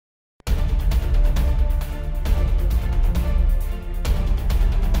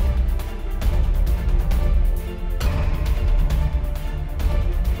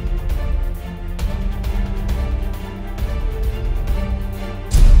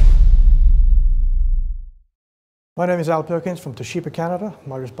My name is Al Perkins from Toshiba Canada.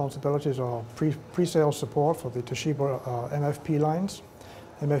 My responsibilities are pre-sales support for the Toshiba MFP lines.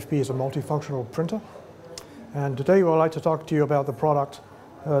 MFP is a multifunctional printer. And today I would like to talk to you about the product,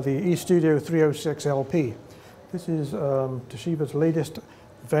 the eStudio 306 LP. This is Toshiba's latest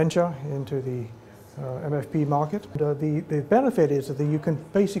venture into the MFP market. The benefit is that you can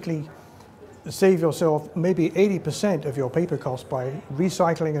basically save yourself maybe 80% of your paper costs by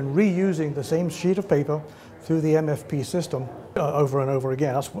recycling and reusing the same sheet of paper through the MFP system over and over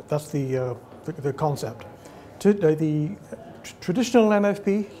again. That's the concept. The traditional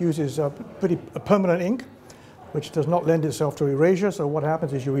MFP uses a permanent ink, which does not lend itself to erasure. So what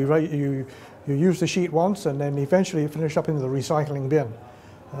happens is you use the sheet once and then eventually finish up in the recycling bin.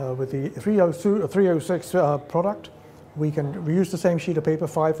 With the 306 product, we can reuse the same sheet of paper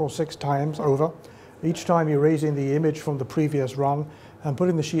 5 or 6 times over, each time erasing the image from the previous run and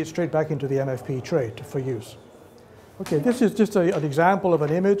putting the sheet straight back into the MFP tray for use. Okay, this is just an example of an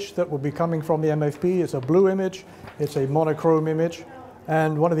image that will be coming from the MFP. It's a blue image, it's a monochrome image,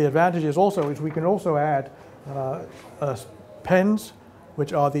 and one of the advantages also is we can also add pens,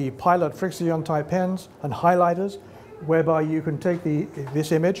 which are the Pilot Frixion type pens, and highlighters, whereby you can take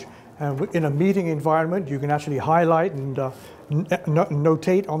this image and in a meeting environment you can actually highlight and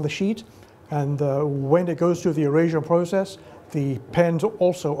notate on the sheet, and when it goes through the erasure process the pens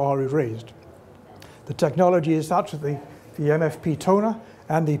also are erased. The technology is such that the MFP toner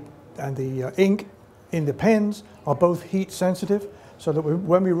and the ink in the pens are both heat sensitive, so that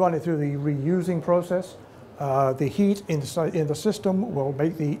when we run it through the reusing process, the heat in the system will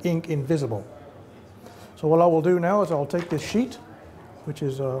make the ink invisible. So what I will do now is I'll take this sheet, which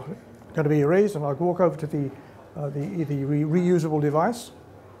is going to be erased, and I'll walk over to the reusable device,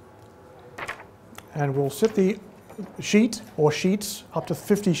 and we'll sit the sheet or sheets, up to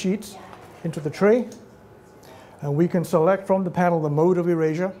 50 sheets, into the tray, and we can select from the panel the mode of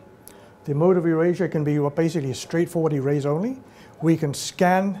erasure. The mode of erasure can be basically a straightforward erase only. We can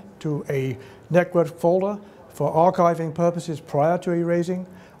scan to a network folder for archiving purposes prior to erasing,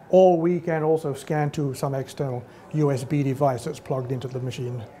 or we can also scan to some external USB device that's plugged into the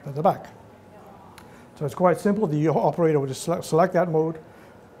machine at the back. So it's quite simple. The operator will just select that mode,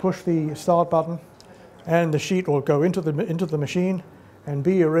 push the start button, and the sheet will go into the machine and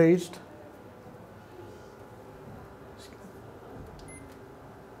be erased.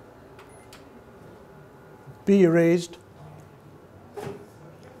 Be erased.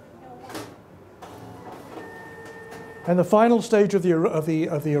 And the final stage of the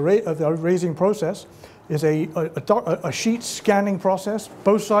erasing process is a sheet scanning process.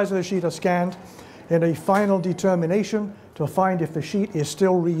 Both sides of the sheet are scanned in a final determination to find if the sheet is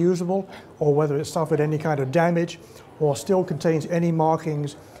still reusable or whether it suffered any kind of damage or still contains any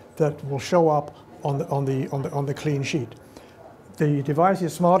markings that will show up on the clean sheet. The device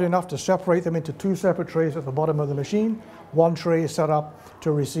is smart enough to separate them into 2 separate trays at the bottom of the machine. One tray is set up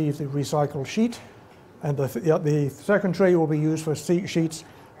to receive the recycled sheet, and the second tray will be used for sheets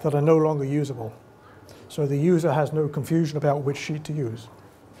that are no longer usable. So the user has no confusion about which sheet to use.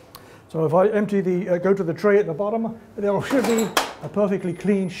 So if I go to the tray at the bottom, there should be a perfectly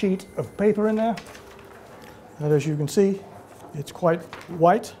clean sheet of paper in there. And as you can see, it's quite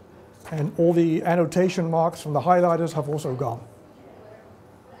white, and all the annotation marks from the highlighters have also gone.